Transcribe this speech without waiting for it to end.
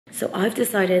So I've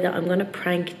decided that I'm gonna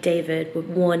prank David with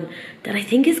one that I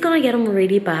think is gonna get him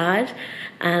really bad,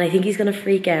 and I think he's gonna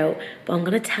freak out, but I'm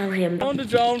gonna tell him. On the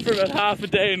drone for about half a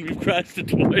day and we've crashed it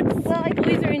twice. Well, I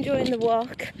boys are enjoying the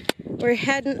walk. We're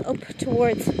heading up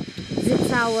towards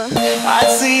Zitzawa. I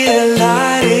see a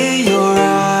light in your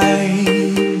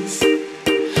eyes.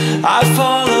 I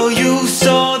follow you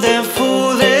so damn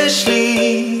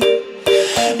foolishly.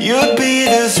 You'd be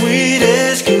the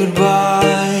sweetest goodbye.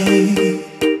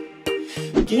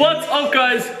 What's up,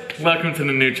 guys? Welcome to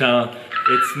the new channel.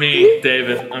 It's me,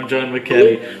 David. I'm joined with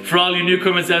Kelly. For all you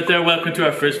newcomers out there, welcome to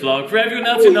our first vlog. For everyone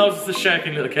else who knows it's the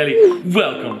Sharking Little Kelly,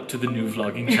 welcome to the new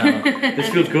vlogging channel. This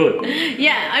feels good.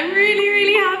 Yeah, I'm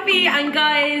really happy. And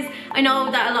guys, I know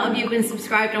that a lot of you have been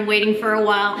subscribed and waiting for a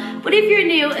while, but if you're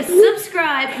new,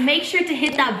 subscribe. Make sure to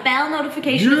hit that bell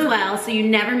notification as well so you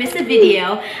never miss a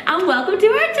video. And welcome to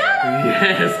our channel.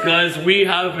 Yes, guys, we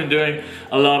have been doing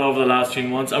a lot over the last few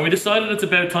months, and we decided it's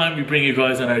about time we bring you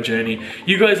guys on our journey.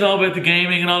 You guys know about the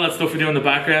gaming and all that stuff we do in the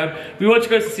background. We want you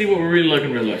guys to see what we're really like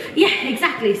in real life. Yeah,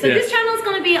 exactly. So this channel is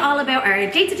going to be all about our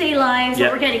day-to-day lives,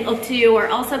 what we're getting up to. We're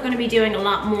also going to be doing a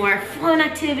lot more fun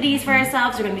activities for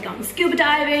ourselves. We're going to be going scuba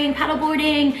diving,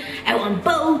 paddleboarding, out on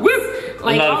boats. Woo!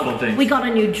 Like, a lot of fun things. We got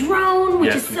a new drone,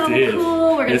 which is so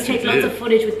cool. We're going to take lots of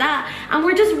footage with that. And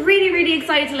we're just really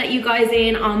excited to let you guys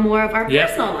in on more of our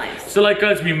personal lives. So like,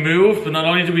 guys, we moved, but not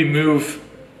only did we move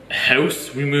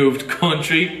house, we moved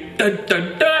country. Dun,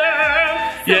 dun, dun.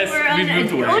 So yes, we're we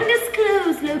moved away. An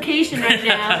undisclosed location right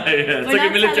now. It's we're like not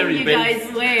a military telling you base.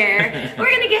 guys where.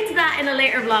 We're gonna get to that in a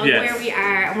later vlog where we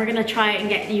are, and we're gonna try and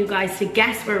get you guys to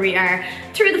guess where we are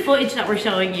through the footage that we're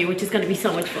showing you, which is gonna be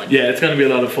so much fun. Yeah, it's gonna be a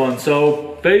lot of fun.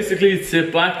 So basically,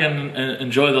 sit back and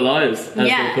enjoy the lives.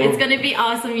 Yeah, it's gonna be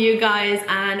awesome, you guys,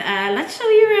 and let's show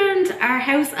you around our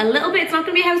house a little bit. It's not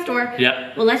gonna be a house tour.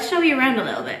 Yeah. Well, let's show you around a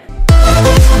little bit.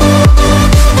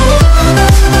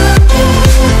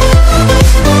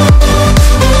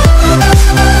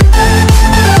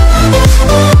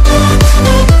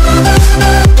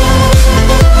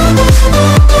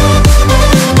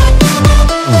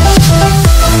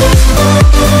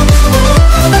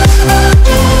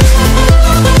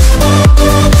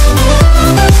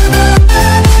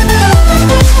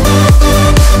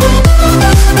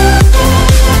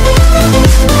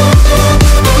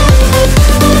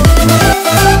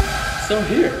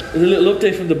 There's a little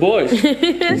update from the boys.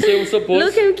 Say what's up, boys.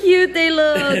 Look how cute they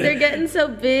look. They're getting so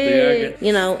big.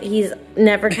 You know, he's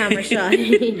never camera shy.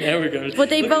 Never goes. But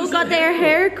they both got their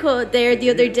hair cut there the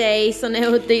other day, so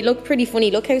now they look pretty funny.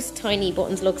 Look how tiny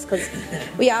Buttons looks, because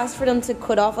we asked for them to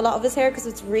cut off a lot of his hair because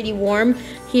it's really warm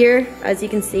here, as you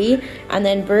can see. And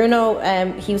then Bruno,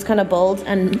 he was kind of bald,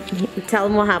 and tell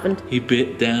him what happened. He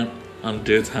bit down on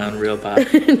dude's hand real bad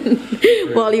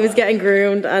while he was getting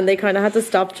groomed, and they kind of had to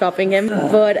stop chopping him.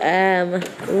 But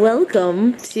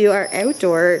welcome to our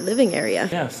outdoor living area.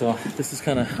 Yeah, so this is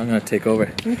kind of, I'm gonna take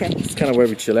over. Okay. It's kind of where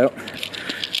we chill out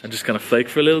and just kind of flake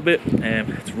for a little bit.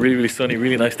 It's really sunny,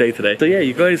 really nice day today. So yeah,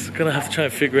 you guys are gonna have to try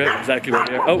and figure out exactly where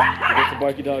we are. Oh, we got some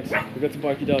barky dogs. We got some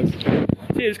barky dogs.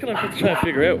 So yeah, just gonna have to try and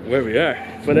figure out where we are.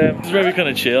 But this is where we kind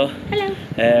of chill.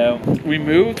 Hello. We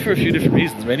moved for a few different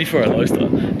reasons, mainly for our lifestyle,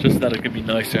 just that it could be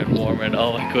nicer and warmer, and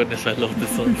oh my goodness, I love the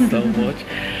sun so much.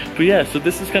 But yeah, so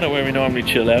this is kind of where we normally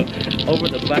chill out. Over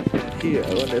in the back here,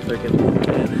 I wonder if I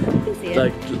can see it.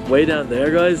 Like way down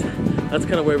there, guys, that's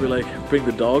kind of where we like bring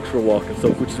the dogs for a walk and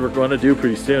stuff, which is what we're going to do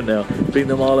pretty soon now. Bring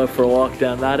them all out for a walk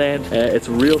down that end. It's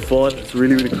real fun, it's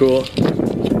really cool.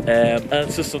 And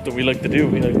it's just something we like to do.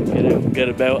 We like to get out and get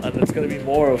about, and it's going to be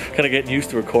more of kind of getting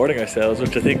used to recording ourselves,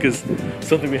 which I think is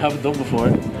something we haven't done before.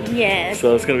 Yeah.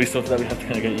 So it's going to be something that we have to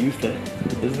kind of get used to.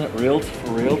 Isn't it reals? For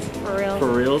reals? For real.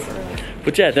 For reals.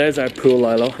 But yeah, there's our pool,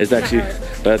 Lilo. It's actually,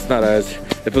 but it's not ours.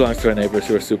 It belongs to our neighbours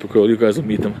who are super cool. You guys will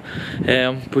meet them.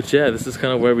 But yeah, this is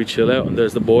kind of where we chill out, and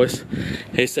there's the boys.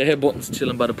 Hey, say hey, Buttons,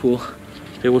 chilling by the pool.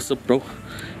 Hey, what's up, bro?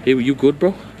 Hey, you good,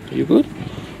 bro? Are you good?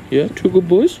 Yeah, two good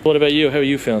boys. What about you? How are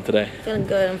you feeling today? Feeling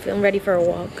good. I'm feeling ready for a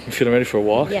walk. You feeling ready for a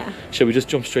walk? Yeah. Shall we just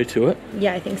jump straight to it?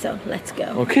 Yeah, I think so. Let's go.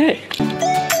 Okay.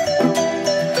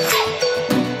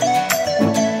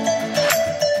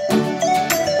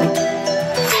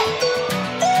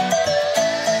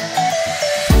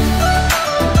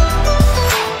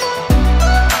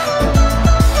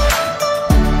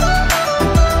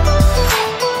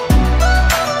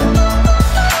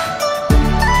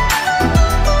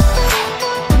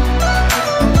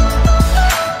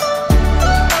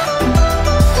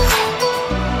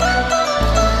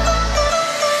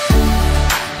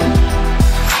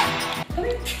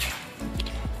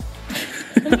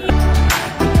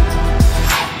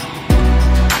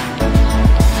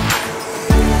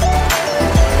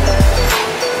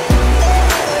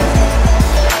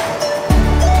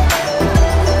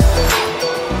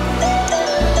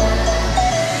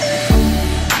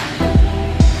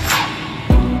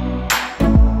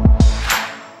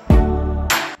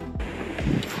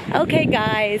 Okay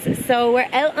guys, so we're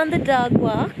out on the dog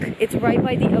walk. It's right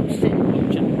by the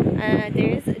ocean.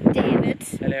 There's David.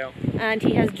 Hello. And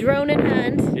he has drone in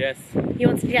hand. Yes. He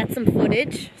wants to get some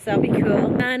footage, so that'll be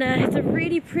cool. And it's a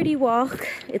really pretty walk.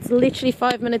 It's literally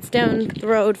 5 minutes down the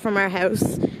road from our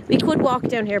house. We could walk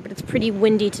down here, but it's pretty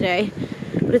windy today.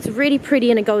 But it's really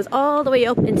pretty and it goes all the way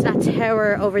up into that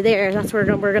tower over there. That's where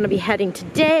we're going to be heading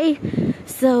today.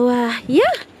 So yeah,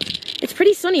 it's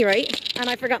pretty sunny, right? And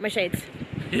I forgot my shades.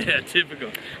 Yeah,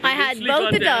 typical. I had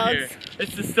both the dogs. Here.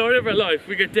 It's the story of our life.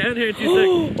 We get down here in 2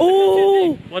 seconds.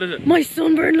 Oh! What is it? My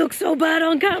sunburn looks so bad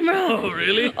on camera. Oh,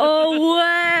 really? Oh,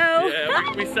 wow.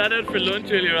 Yeah, we sat out for lunch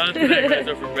earlier on today, guys,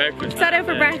 or for breakfast. Sat out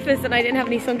for breakfast and I didn't have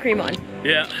any sun cream on.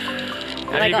 Yeah.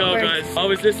 There you go, guys.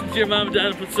 Always listen to your mom and dad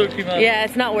and put sun cream on. Yeah,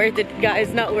 it's not worth it,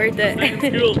 guys. Not worth it. Stay in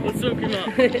school, put sun cream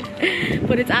on.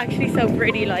 But it's actually so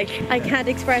pretty. Like, I can't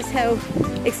express how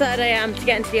excited I am to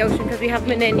get into the ocean because we haven't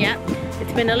been in yet.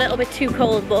 It's been a little bit too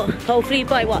cold, but hopefully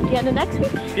by what, the end of next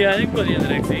week? Yeah, I think by the end of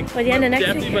next week. By the end of next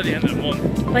Definitely week? by the end of the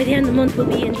month. By the end of the month we'll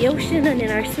be in the ocean and in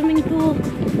our swimming pool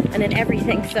and in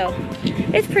everything, so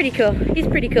it's pretty cool. He's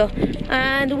pretty cool.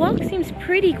 And the walk seems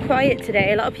pretty quiet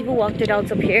today. A lot of people walk their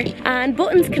dogs up here. And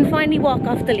Buttons can finally walk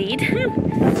off the lead,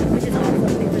 which is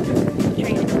awesome. We've been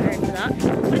training hard for that.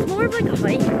 But it's more of like a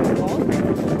hike than a walk,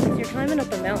 because you're climbing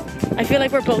up a mountain. I feel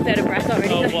like we're both out of breath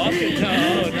already. Oh, walking?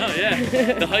 No, yeah.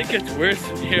 The hike gets worse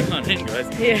from here on in, guys.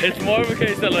 Yeah. It's more of a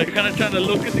case that, like, you're kind of trying to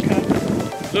look at the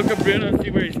camera, look at Bruno and see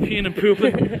where he's peeing and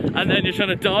pooping, and then you're trying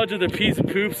to dodge other peas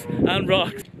and poops and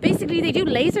rocks. Basically, they do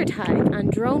laser tag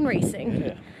and drone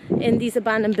racing in these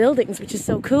abandoned buildings, which is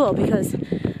so cool because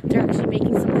they're actually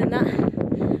making something that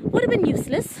would have been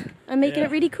useless and making it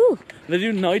really cool. They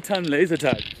do nighttime laser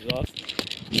tag, which is awesome.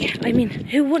 Yeah, I mean,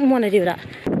 who wouldn't want to do that?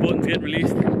 Buttons get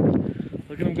released.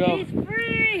 Look at him go. He's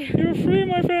free! You're free,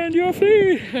 my friend, you're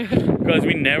free! Guys,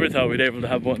 we never thought we'd be able to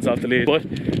have Buttons off the lead, but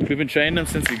we've been training them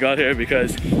since we got here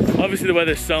because obviously the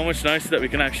weather's so much nicer that we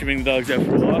can actually bring the dogs out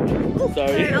for a walk.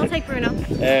 Sorry. I'll take Bruno.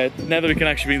 Now that we can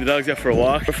actually bring the dogs out for a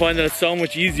walk, we're finding it so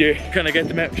much easier to kind of get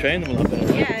them out and train them a lot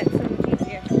better. Yeah, it's so much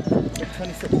easier. It's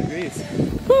 27 degrees.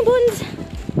 Come on,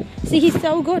 Buttons. See, he's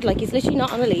so good. Like, he's literally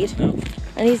not on the lead. No.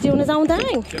 And he's doing his own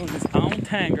thing. Doing his own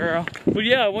thing, girl. But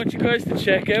yeah, I want you guys to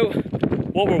check out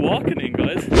what we're walking in,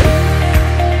 guys.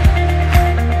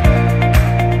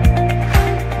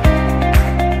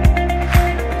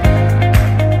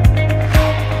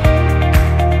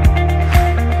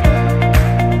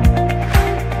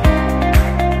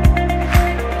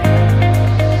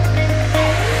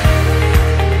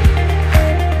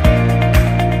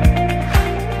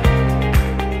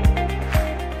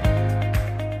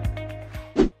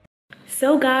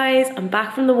 So guys, I'm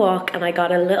back from the walk and I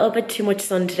got a little bit too much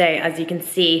sun today, as you can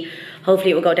see.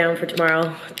 Hopefully it will go down for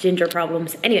tomorrow. Ginger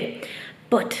problems. Anyway,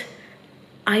 but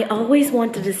I always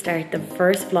wanted to start the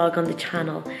first vlog on the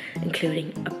channel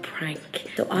including a prank.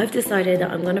 So I've decided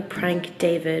that I'm gonna prank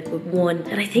David with one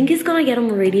that I think is gonna get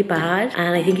him really bad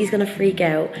and I think he's gonna freak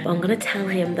out. But I'm gonna tell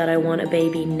him that I want a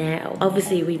baby now.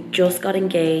 Obviously we've just got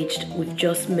engaged, we've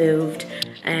just moved.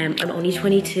 I'm only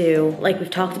 22. Like, we've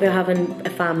talked about having a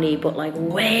family, but like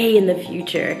way in the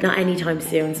future, not anytime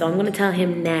soon. So I'm gonna tell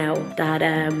him now that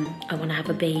I wanna have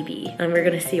a baby and we're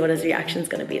gonna see what his reaction's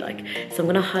gonna be like. So I'm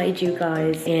gonna hide you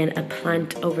guys in a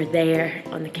plant over there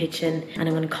on the kitchen and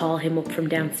I'm gonna call him up from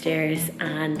downstairs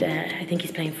and I think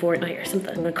he's playing Fortnite or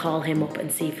something. I'm gonna call him up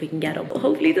and see if we can get him. But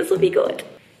hopefully this will be good.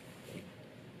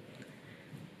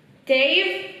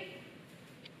 Dave?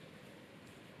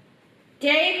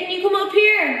 Dave, can you come up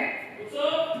here? What's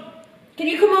up? Can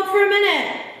you come up for a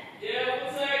minute? Yeah,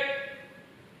 one sec.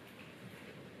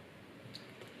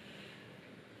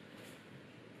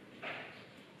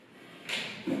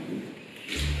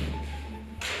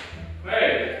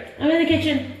 Hey. I'm in the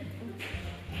kitchen.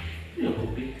 Hello,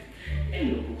 puppy.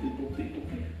 Hello, puppy.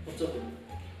 What's up?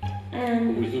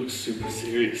 We look super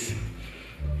serious.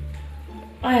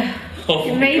 Oh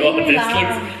You're my making god, me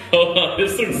laugh.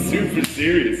 this looks super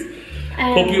serious.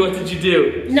 Puppy, what did you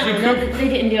do? No, they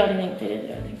didn't do anything. They didn't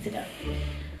do anything. Sit down.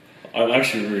 I'm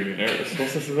actually really nervous.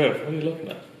 What's this about? What are you looking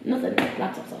at? Nothing.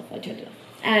 Laptop's off. I turned it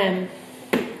off.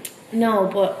 No,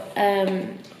 but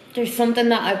there's something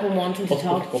that I've been wanting to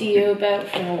talk to you about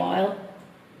for a while,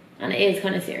 and it is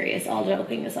kind of serious. All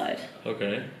joking aside.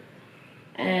 Okay.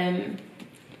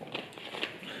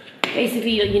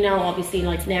 Basically, you know, obviously,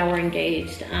 like, now we're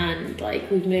engaged and like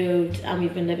we've moved and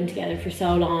we've been living together for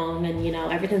so long, and you know,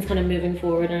 everything's kind of moving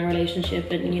forward in our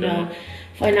relationship, and you know,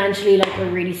 financially, like, we're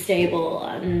really stable,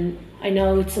 and I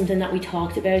know it's something that we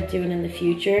talked about doing in the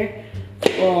future,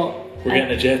 but we're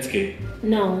getting a jet ski.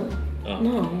 No. Oh.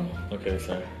 No. Okay,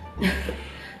 sorry.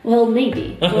 Well,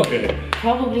 maybe. But Okay.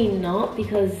 probably not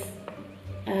because,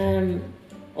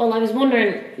 well, I was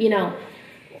wondering, you know,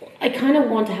 I kind of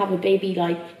want to have a baby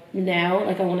like now,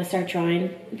 like I want to start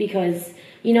trying because,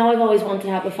 you know, I've always wanted to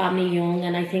have a family young,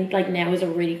 and I think like now is a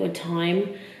really good time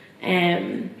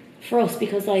for us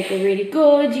because like we're really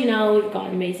good, you know, we've got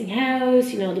an amazing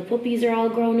house, you know, the puppies are all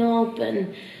grown up,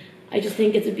 and I just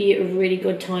think it'd be a really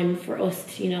good time for us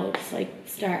to, you know, just like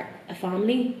start a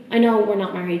family. I know we're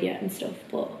not married yet and stuff,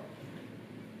 but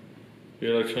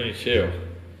You're like 22.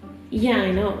 yeah,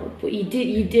 I know. But you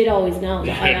did always know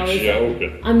that I I'm always.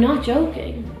 joking. I'm not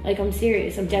joking. Like I'm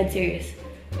serious. I'm dead serious.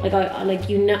 Like I like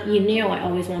you know you knew I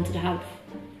always wanted to have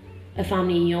a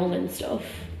family young and stuff,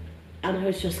 and I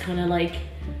was just kind of like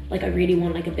I really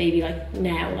want like a baby like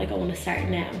now. Like I want to start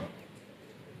now.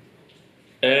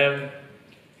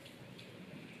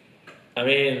 I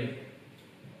mean,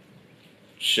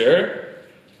 sure.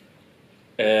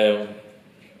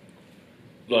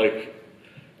 Like,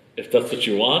 if that's what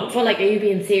you want. But like, are you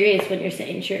being serious when you're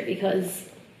saying sure? Because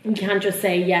you can't just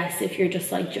say yes if you're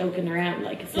just like joking around.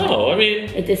 Like it's not. No, I mean,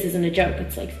 This isn't a joke.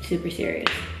 It's like super serious.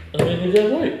 I mean, you're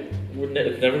dead right.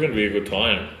 It's never going to be a good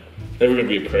time. Never going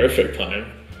to be a perfect time.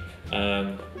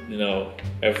 And, you know,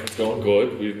 everything's going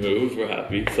good. We've moved. We're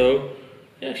happy. So,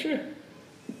 yeah, sure.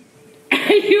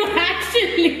 Are you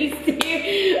actually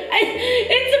serious?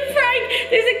 It's a prank.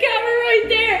 There's a camera right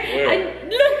there. Where?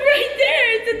 And look right there.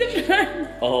 It's in the plan.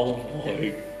 Oh my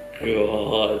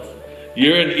god.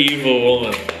 You're an evil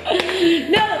woman.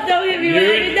 No, don't hit me You're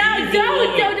with an it. No,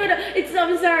 evil don't. woman.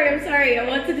 I'm sorry. I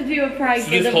wanted to do a prank. So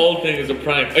this whole thing is a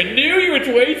prank. I knew you were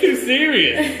way too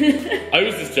serious. I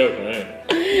was just joking around.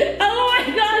 Oh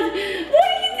my god. What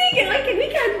are you thinking? Like, we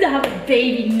can't have a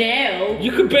baby now.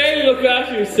 You could barely look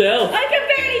after yourself. I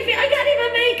can't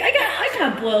even make, I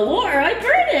can't boil water. I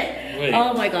burn it. Wait,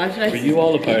 oh my gosh. were you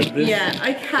all a part of this? Yeah,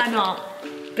 I cannot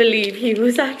believe he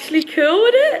was actually cool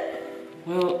with it.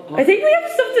 Well, I think we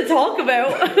have stuff to talk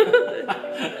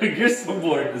about. your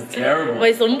sunburn is terrible.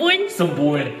 My sunburn?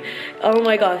 Sunburn. Oh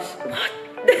my gosh. What?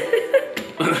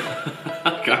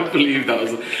 I can't believe that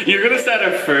was. You're gonna start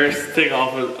our first thing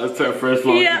off as our first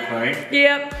vlog Yep. prank.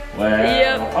 Yep. Wow.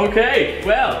 Yep. Okay.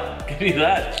 Well, give me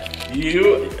that.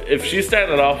 If she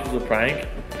started off as a prank,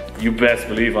 you best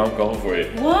believe I'm going for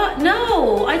it. What?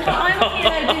 No. I thought I was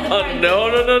allowed to do the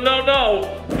prank.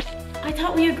 No. I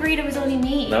thought we agreed it was only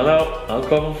me. No, I'm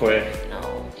coming for you.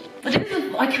 No. But this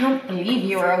is, I can't believe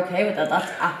you were okay with that.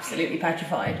 That's absolutely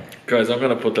petrified. Guys, I'm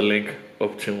gonna put the link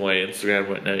up to my Instagram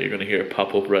right now. You're gonna hear it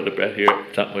pop up right about here,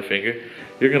 tap my finger.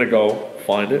 You're gonna go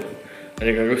find it, and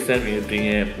you're gonna go send me a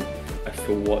DM as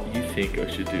to what you think I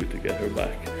should do to get her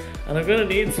back. And I'm gonna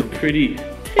need some pretty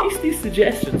tasty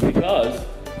suggestions because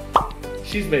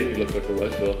she's made me look like a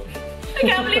right girl. I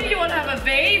can't believe you want to have a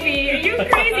baby. Are you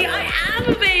crazy? I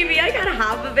am a baby. I gotta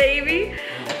have a baby.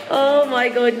 Oh my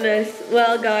goodness.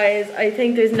 Well guys, I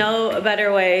think there's no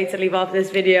better way to leave off this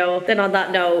video than on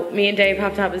that note. Me and Dave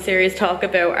have to have a serious talk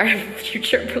about our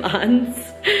future plans.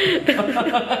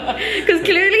 Because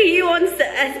clearly he wants to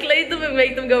escalate them and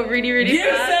make them go really, really fast.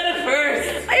 You said it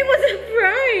first! It was a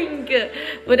prank!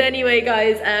 But anyway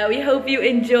guys, we hope you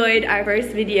enjoyed our first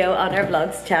video on our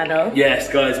vlogs channel. Yes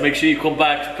guys, make sure you come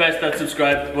back, press that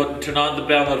subscribe button, turn on the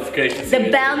bell notification. The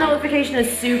bell notification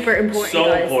is super important, So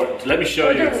guys. important. Let me show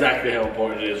you exactly how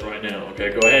important it is right now.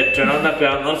 Okay, go ahead, turn on that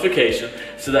bell notification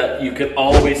so that you can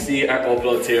always see our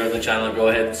uploads here on the channel. Go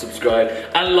ahead and subscribe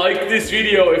and like this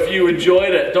video if you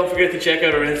enjoyed it. Don't forget to check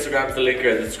out our Instagrams, the link are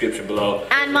in the description below.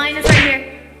 And mine is right here.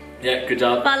 Yeah, good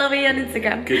job. Follow me on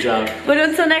Instagram. Good job. But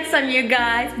until next time, you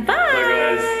guys. Bye.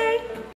 Bye guys.